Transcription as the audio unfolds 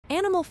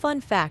Animal fun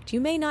fact you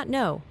may not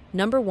know.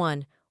 Number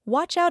 1.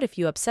 Watch out if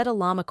you upset a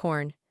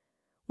llamacorn.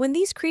 When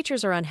these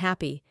creatures are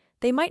unhappy,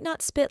 they might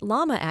not spit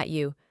llama at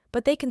you,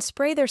 but they can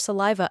spray their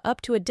saliva up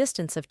to a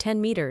distance of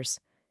 10 meters.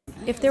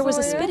 If there was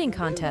a spitting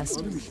contest,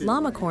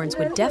 llamacorns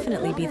would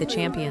definitely be the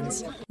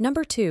champions.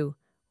 Number 2.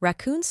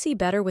 Raccoons see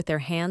better with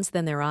their hands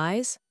than their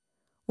eyes.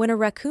 When a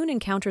raccoon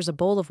encounters a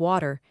bowl of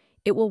water,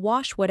 it will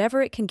wash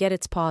whatever it can get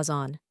its paws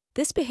on.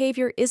 This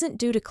behavior isn't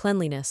due to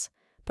cleanliness,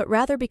 but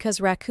rather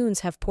because raccoons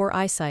have poor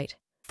eyesight.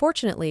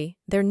 Fortunately,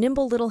 their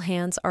nimble little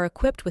hands are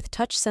equipped with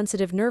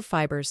touch-sensitive nerve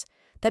fibers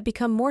that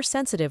become more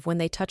sensitive when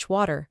they touch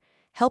water,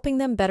 helping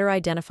them better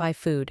identify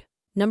food.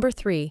 Number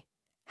 3.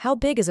 How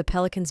big is a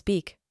pelican's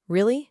beak?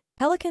 Really?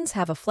 Pelicans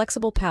have a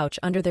flexible pouch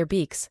under their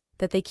beaks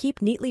that they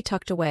keep neatly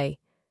tucked away.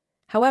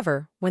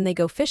 However, when they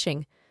go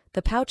fishing,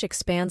 the pouch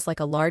expands like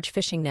a large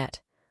fishing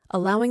net,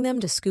 allowing them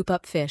to scoop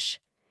up fish.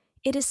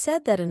 It is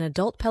said that an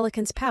adult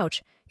pelican's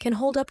pouch can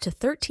hold up to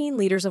 13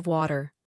 liters of water.